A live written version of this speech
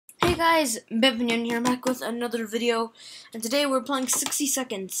Hey guys, Bevinion here, back with another video, and today we're playing 60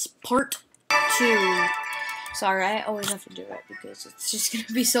 Seconds, Part 2. Sorry, I always have to do it because it's just gonna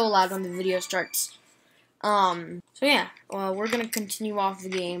be so loud when the video starts. So yeah, we're gonna continue off the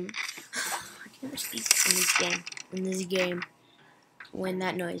game. I can never speak in this game, when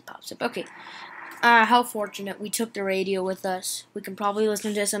that noise pops up. Okay, how fortunate, we took the radio with us. We can probably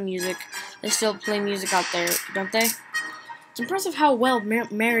listen to some music. They still play music out there, don't they? It's impressive how well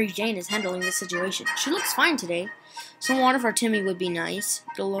Mary Jane is handling this situation. She looks fine today. Some water for Timmy would be nice.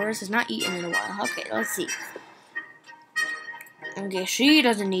 Dolores has not eaten in a while. Okay, let's see. Okay, she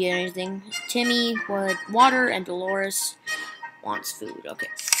doesn't need anything. Timmy would water, and Dolores wants food. Okay.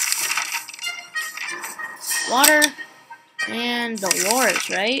 Water and Dolores,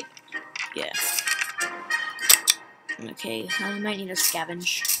 right? Yeah. Okay, I might need to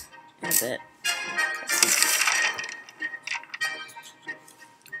scavenge in a bit.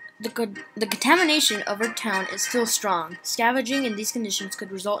 The contamination of our town is still strong. Scavenging in these conditions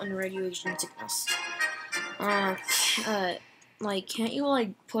could result in radiation sickness. Like, can't you,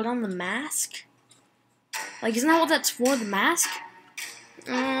 like, put on the mask? Like, isn't that what that's for, the mask?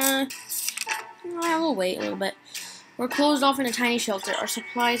 We'll wait a little bit. We're closed off in a tiny shelter. Our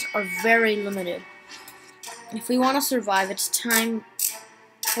supplies are very limited. If we want to survive, it's time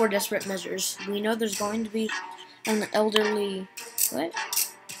for desperate measures. We know there's going to be an elderly... What?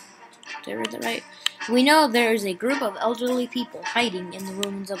 Did I read that right? We know there is a group of elderly people hiding in the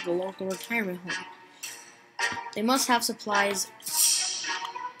ruins of the local retirement home. They must have supplies.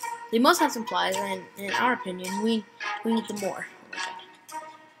 And in our opinion, we need them more.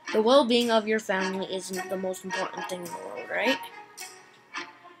 The well-being of your family isn't the most important thing in the world, right?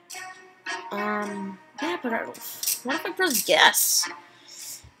 Yeah, but what if I press guess?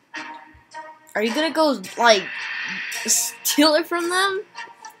 Are you gonna go, like, steal it from them?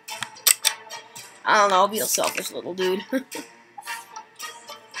 I don't know, I'll be a selfish little dude.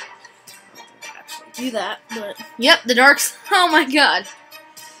 Actually do that, but... Yep, the oh my god.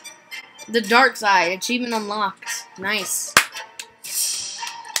 The dark side, achievement unlocked. Nice.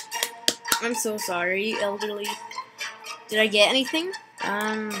 I'm so sorry, elderly. Did I get anything?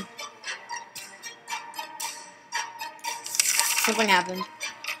 Something happened.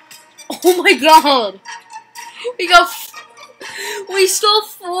 Oh my god! We stole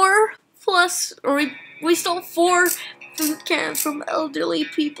 4 plus, or we stole 4 food cans from elderly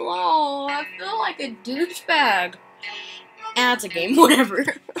people. Oh, I feel like a douchebag. It's a game, whatever.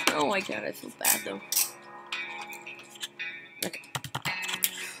 Oh my god, I feel bad though. Okay.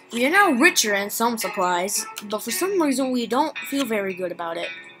 We are now richer in some supplies, but for some reason we don't feel very good about it.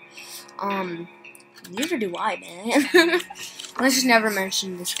 Neither do I, man. Let's just never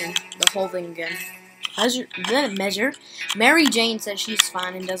mention this thing, the whole thing again. Measure. Mary Jane says she's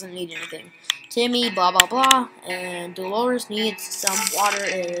fine and doesn't need anything. Timmy, blah blah blah, and Dolores needs some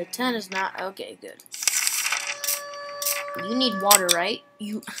water. 10 is not okay. Good. You need water, right?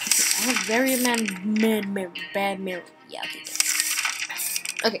 I have very bad memory. Yeah, okay.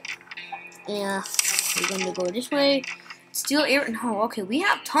 Good. Okay. Yeah, we're gonna go this way. Steal air. No, okay. We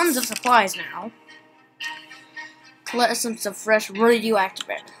have tons of supplies now. Collect some fresh radioactive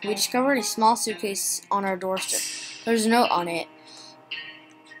air. We discovered a small suitcase on our doorstep. There's a note on it.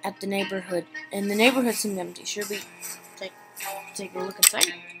 In the neighborhood seemed empty. Should we take a look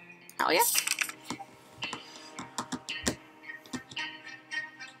inside? Hell yeah.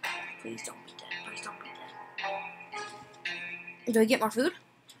 Please don't be dead. Please don't be dead. Do I get more food?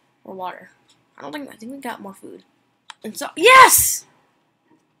 Or water? I think we got more food. And so, yes!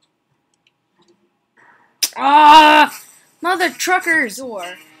 Mother truckers,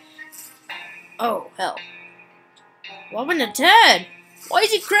 or... Oh, hell. What happened to Ted? Why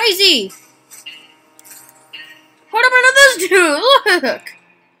is he crazy? What happened to this dude? Look!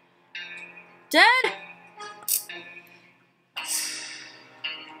 Ted?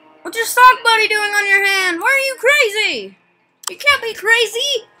 What's your sock buddy doing on your hand? Why are you crazy? You can't be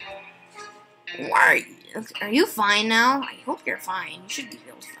crazy! Why are you fine now? I hope you're fine. You should be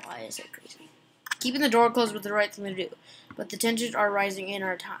able to fly. Why is it crazy? Keeping the door closed was the right thing to do, but the tensions are rising in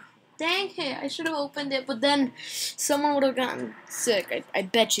our town. Dang it, I should have opened it, but then someone would have gotten sick. I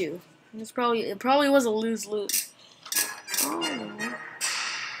bet you. It probably was a lose-lose. Oh,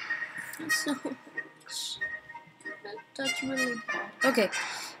 that's really bad. Okay.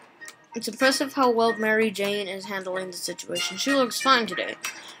 It's impressive how well Mary Jane is handling the situation. She looks fine today.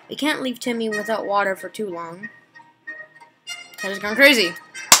 We can't leave Timmy without water for too long. Ted is gone crazy.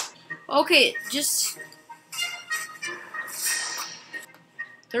 Okay, just...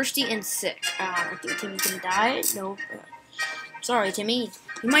 Thirsty and sick. I think Timmy's gonna die. No. Sorry, Timmy.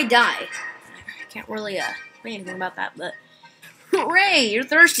 You might die. I can't really say anything about that, but hooray! You're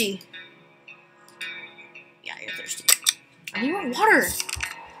thirsty. Yeah, you're thirsty. I need more water.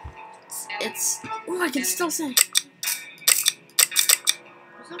 Oh, I can still sing.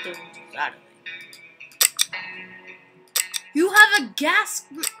 You have a gas.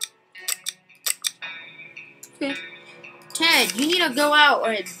 Okay. Ted, you need to go out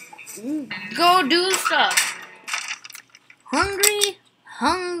and go do stuff. Hungry?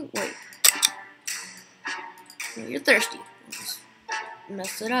 Wait. You're thirsty. Just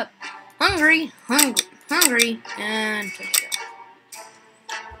mess it up. Hungry, and there you go.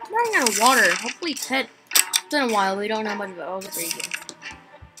 I'm running out of water. Hopefully Ted. It's been a while. We don't know much about it. There you go.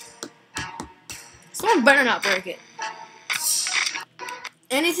 Someone better not break it.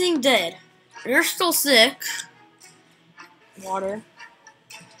 Anything dead. You're still sick. Water.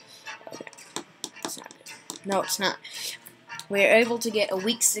 Okay. It's not good. No, it's not. We are able to get a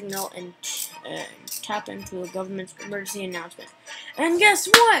weak signal and tap into a government's emergency announcement. And guess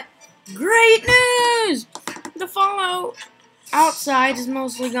what? Great news! The fallout outside is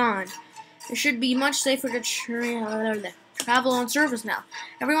mostly gone. It should be much safer to travel on surface now.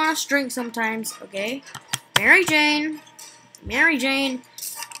 Everyone has to drink sometimes, okay? Mary Jane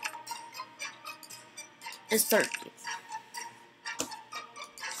is thirsty.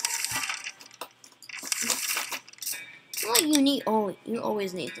 Well, you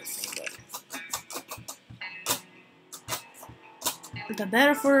always need something, but the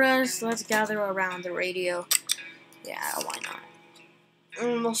better for us. Let's gather around the radio. Yeah, why not?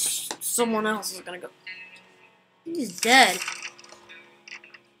 Almost someone else is gonna go. He's dead.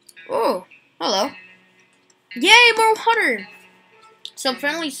 Oh, hello. Yay, more water! Some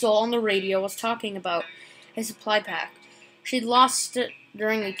friendly soul on the radio was talking about a supply pack. She'd lost it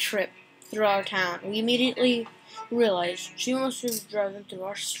during a trip through our town. We immediately realized she must have driven through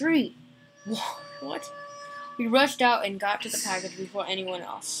our street. What? We rushed out and got to the package before anyone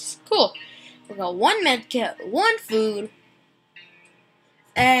else. Cool. We got one med kit, one food,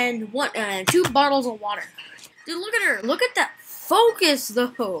 and 2 bottles of water. Dude, look at her. Look at that focus,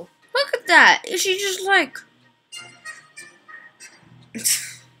 though. Look at that. Is she just like...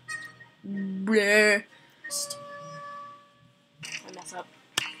 Bleh. I mess up.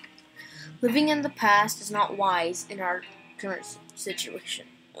 Living in the past is not wise in our current situation.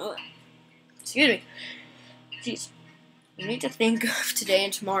 Ugh. Excuse me. Jeez. We need to think of today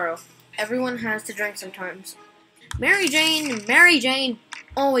and tomorrow. Everyone has to drink sometimes. Mary Jane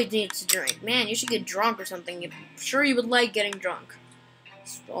always needs to drink. Man, you should get drunk or something. I'm sure you would like getting drunk.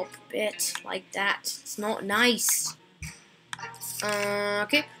 Stop it like that. It's not nice.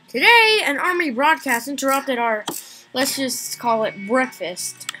 Okay. Today, an army broadcast interrupted our, let's just call it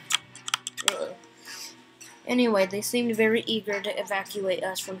breakfast. Ugh. Anyway, they seemed very eager to evacuate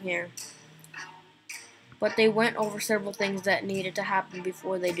us from here. But they went over several things that needed to happen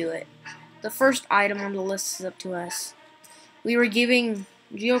before they do it. The first item on the list is up to us. We were giving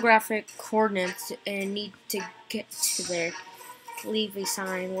geographic coordinates and need to get to there. Leave a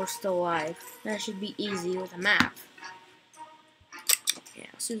sign, we're still alive. That should be easy with a map. Yeah,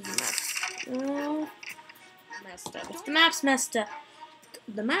 as soon as the map. Oh, messed up. If the map's messed up,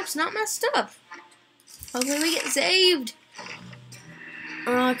 the map's not messed up. Hopefully we get saved.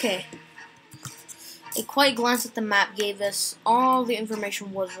 Okay. A quick glance at the map gave us all the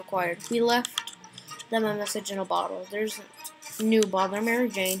information was required. We left them a message in a bottle. There's a new bottle. Mary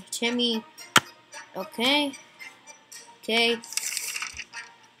Jane. Timmy. Okay. Okay.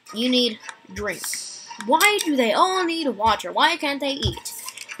 You need drink. Why do they all need water? Why can't they eat?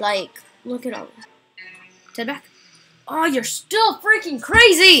 Like, look at all. Ted back. Oh, you're still freaking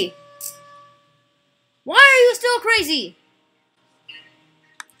crazy! Why are you still crazy?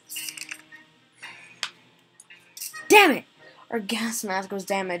 Damn it! Our gas mask was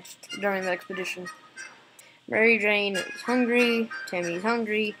damaged during the expedition. Mary Jane is hungry. Tammy's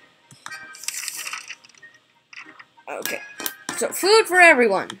hungry. Okay. So, food for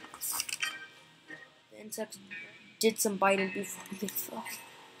everyone. The insects did some biting before they fell.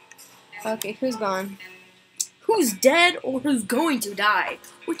 Okay, who's gone? Who's dead or who's going to die?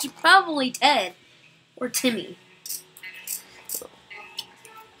 Which is probably Ted. Or Timmy.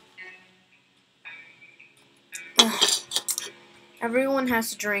 Everyone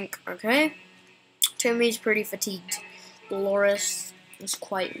has to drink, okay? Timmy's pretty fatigued. Dolores is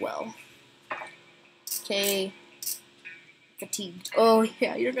quite well. Okay. Fatigued. Oh,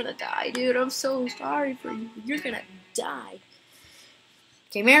 yeah, you're gonna die, dude. I'm so sorry for you. You're gonna die.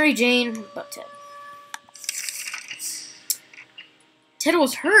 Okay, Mary Jane, but Ted. Ted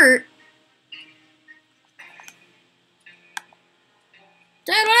was hurt.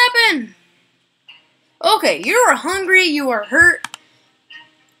 Dad, what happened? Okay, you are hungry, you are hurt,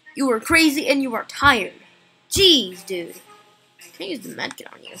 you are crazy, and you are tired. Jeez, dude. Can I use the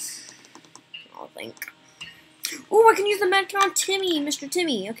medkit on you? I'll think. Oh, I can use the medkit on Timmy, Mr.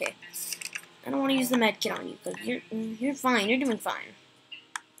 Timmy. Okay. I don't want to use the medkit on you, because you're fine. You're doing fine.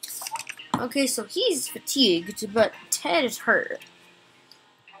 Okay, so he's fatigued, but Ted is hurt.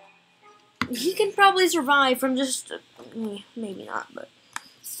 He can probably survive from just... maybe not, but...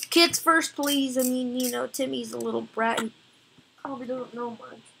 Kids first, please. I mean, you know, Timmy's a little brat. He probably doesn't know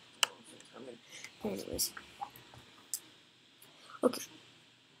much. Anyways. Okay.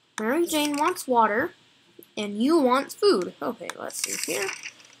 Mary Jane wants water, and you want food. Okay, let's see here.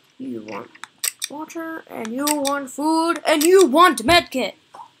 You want water, and you want food, and you want medkit.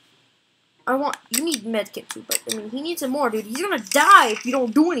 You need medkit too, but, I mean, he needs some more, dude. He's gonna die if you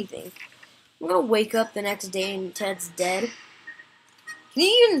don't do anything. I'm gonna wake up the next day and Ted's dead. Can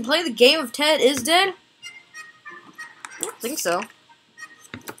you even play the game if Ted is dead? I don't think so.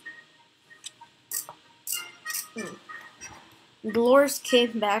 Dolores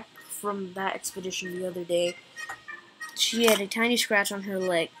came back from that expedition the other day. She had a tiny scratch on her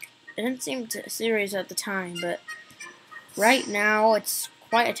leg. It didn't seem serious at the time, but right now it's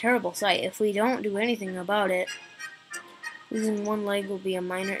quite a terrible sight. If we don't do anything about it, losing one leg will be a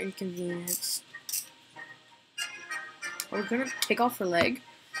minor inconvenience. Are we gonna take off her leg?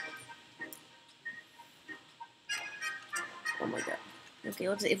 Oh my god. Okay,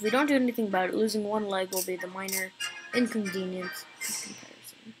 let's see. If we don't do anything about it, losing one leg will be the minor inconvenience in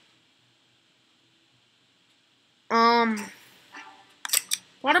comparison.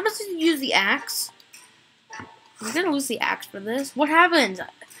 What happens if you use the axe? I'm gonna lose the axe for this. What happens?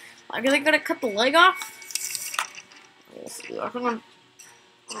 Are they gonna cut the leg off? Let's see. I think I'm...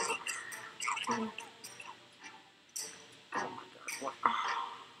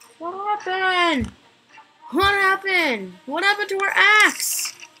 What happened? What happened? What happened to our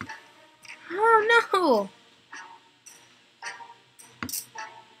axe? Oh no!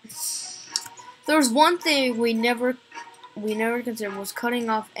 There was one thing we never considered, was cutting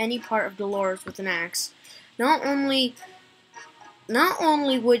off any part of Dolores with an axe. Not only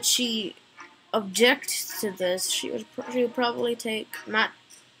would she object to this, she would probably take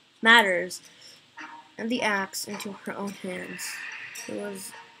matters and the axe into her own hands.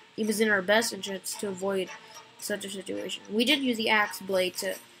 It was in our best interest to avoid such a situation. We did use the axe blade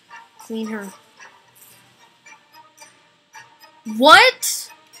to clean her. What?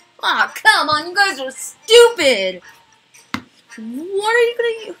 Aw, oh, come on, you guys are stupid! What are you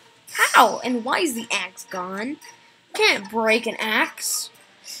gonna use? How? And why is the axe gone? You can't break an axe.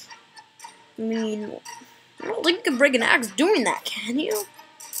 I mean, I don't think you can break an axe doing that, can you?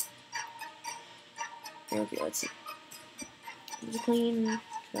 Okay, let's see. Just clean,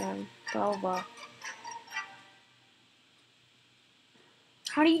 blah, blah.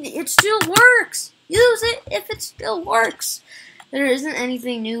 How do you... It still works! Use it if it still works! There isn't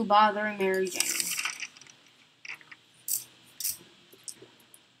anything new bothering Mary Jane.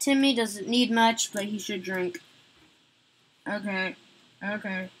 Timmy doesn't need much, but he should drink. Okay.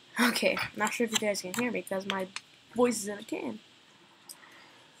 Okay. Okay. Not sure if you guys can hear me because my voice is in a can.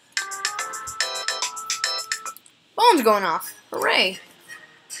 Phone's going off. Hooray.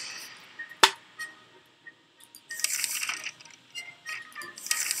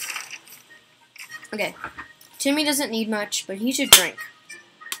 Okay. Timmy doesn't need much, but he should drink.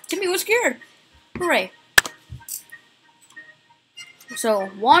 Timmy was scared. Hooray. So,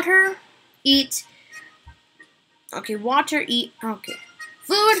 water, eat. Okay, water, eat. Okay.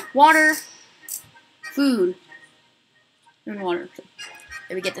 Food, water, food, and water.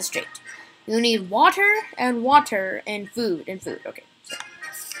 Let me get this straight. You need water, and food, and food. Okay, so,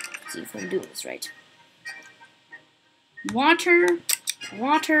 let's see if I'm doing this right. Water.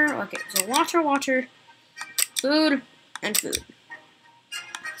 Okay, so water, food, and food.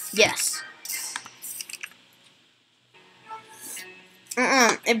 Yes.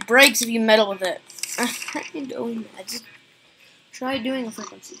 It breaks if you meddle with it. How are you doing that? Just try doing a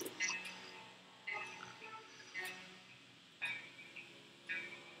frequency.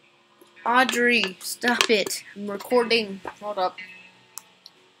 Audrey, stop it. I'm recording. Hold up.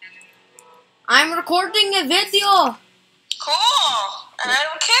 I'm recording a video. Cool. And I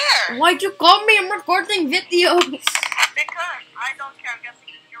don't care. Why'd you call me? I'm recording video. Because I don't care. I'm guessing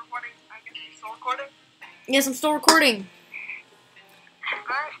you're recording. I guess you're still recording? Yes, I'm still recording.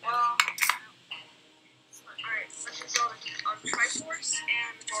 Alright, well. Alright, let's go on Triforce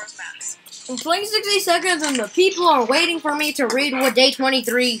and Doors Max. I'm playing 60 seconds and the people are waiting for me to read what day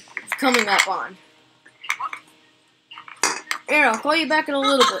 23 is coming up on. Here, I'll call you back in a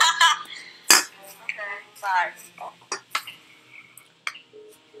little bit. Okay, bye.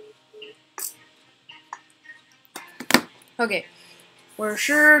 Okay. We're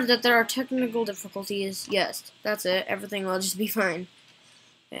sure that there are technical difficulties. Yes, that's it. Everything will just be fine.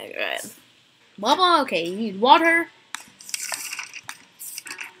 Alright. Bubba, okay, you need water.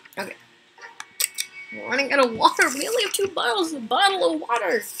 Okay. We're running out of water. We only have 2 bottles. A bottle of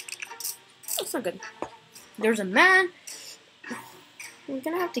water. That's not good. There's a man. We're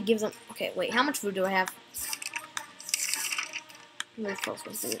gonna have to give them. Okay, wait. How much food do I have? There's close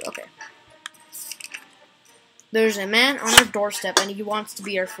one food. Okay. There's a man on our doorstep, and he wants to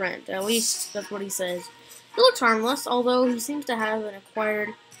be our friend. At least that's what he says. He looks harmless, although he seems to have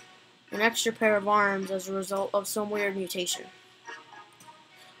acquired an extra pair of arms as a result of some weird mutation.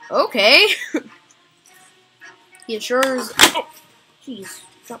 Okay. He assures. Oh, jeez,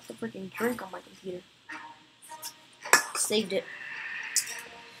 dropped the freaking drink on my computer. Saved it.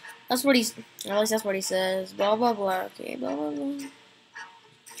 That's what he's. At least that's what he says. Blah blah blah. Okay, blah blah blah.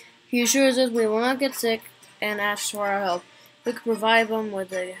 He assures us we will not get sick and asks for our help. We could provide them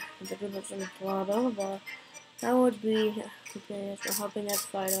with blah blah blah. That would be okay for helping us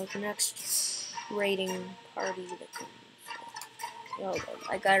fight out the next raiding party that comes. Oh,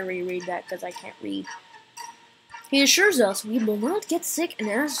 I gotta reread that because I can't read. He assures us we will not get sick and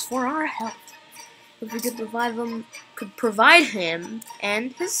asks for our help. If we could provide him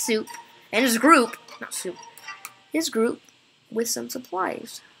and his his group with some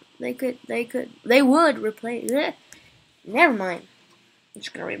supplies. They would replace. Never mind. I'm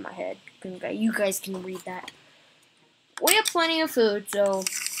just gonna read my head. You guys can read that. We have plenty of food, so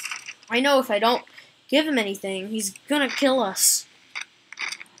I know if I don't give him anything, he's gonna kill us.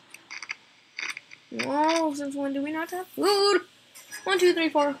 Oh, since when do we not have food? 1, 2, 3,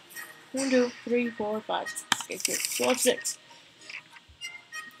 4. 1, 2, 3, 4, 5. Okay, so that's 6.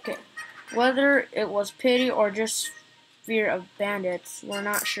 Okay. Whether it was pity or just fear of bandits, we're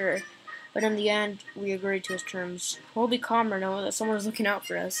not sure. But in the end, we agreed to his terms. We'll be calmer knowing that someone is looking out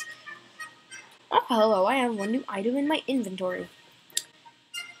for us. Oh, hello, I have 1 new item in my inventory.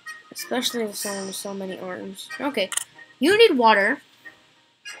 Especially with someone with so many arms. Okay, you need water.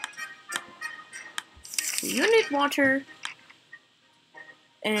 You need water.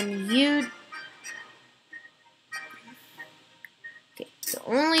 And you... Okay, so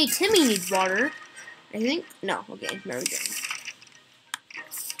only Timmy needs water. I think... No, okay, Mary Jane.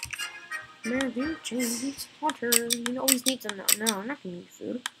 Mary Jane needs water. You always need some. No, I'm not gonna need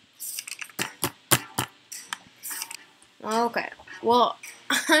food. Okay, well,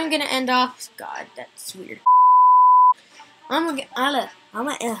 I'm gonna end off... God, that's weird. Son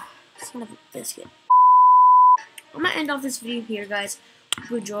of a biscuit. I'm gonna end off this video here, guys. Hope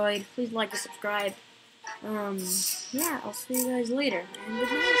you enjoyed. Please like and subscribe. Yeah, I'll see you guys later. And good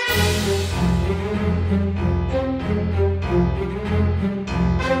night.